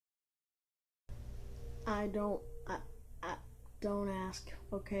I don't. I don't ask.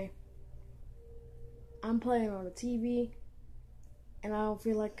 Okay. I'm playing on the TV, and I don't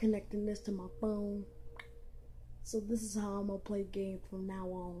feel like connecting this to my phone. So this is how I'm gonna play games from now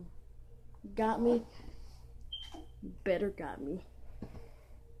on. Got me? Better got me.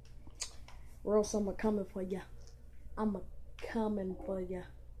 Or else I'm coming for ya. I'm coming for ya.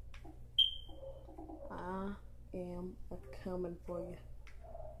 I am coming for ya.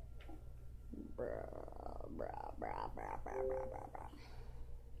 Bruh, bruh, bruh, bruh, bruh, bruh, bruh, bruh.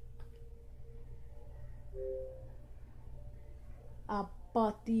 I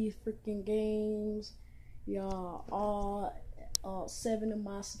bought these freaking games. Y'all, all 7 of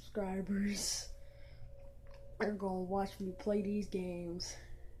my subscribers are gonna watch me play these games.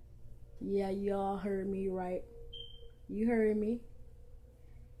 Yeah, y'all heard me right. You heard me.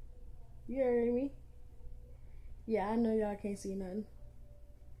 You heard me. Yeah, I know y'all can't see nothing.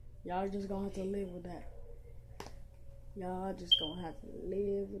 Y'all just gonna have to live with that. Y'all just gonna have to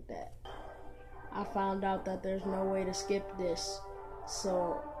live with that. I found out that there's no way to skip this.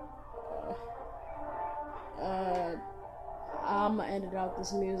 So, I'ma edit out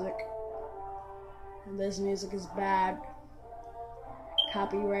this music. This music is bad.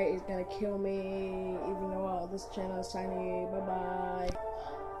 Copyright is gonna kill me, even though this channel is tiny. Bye bye.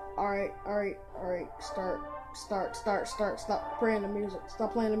 Alright. Stop playing the music.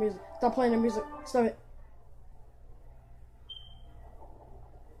 Stop playing the music. Stop playing the music. Stop it.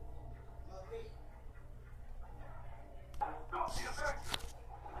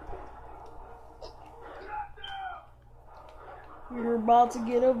 You're about to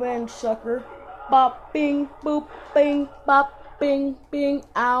get avenged, sucker. Bop, bing, boop, bing, bop, bing, bing,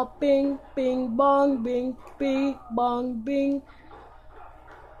 ow, bing, bing, bong, bing, bing, bong, bing.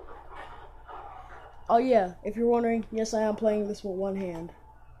 Oh yeah, if you're wondering, yes I am playing this with one hand.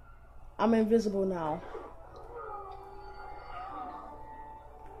 I'm invisible now.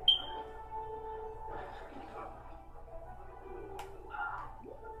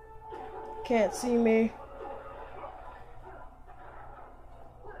 Can't see me.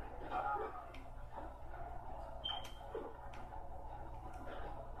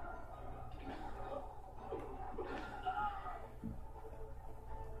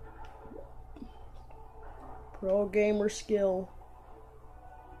 Pro gamer skill.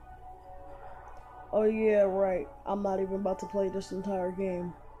 Oh yeah, right. I'm not even about to play this entire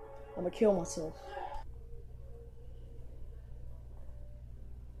game. I'm gonna kill myself.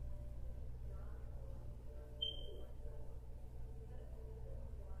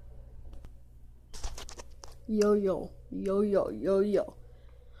 Yo.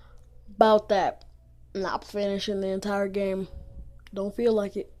 About that. Not finishing the entire game. Don't feel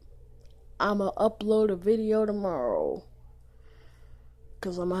like it. I'ma upload a video tomorrow.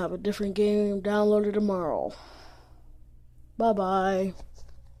 Cause I'ma have a different game downloaded tomorrow. Bye bye.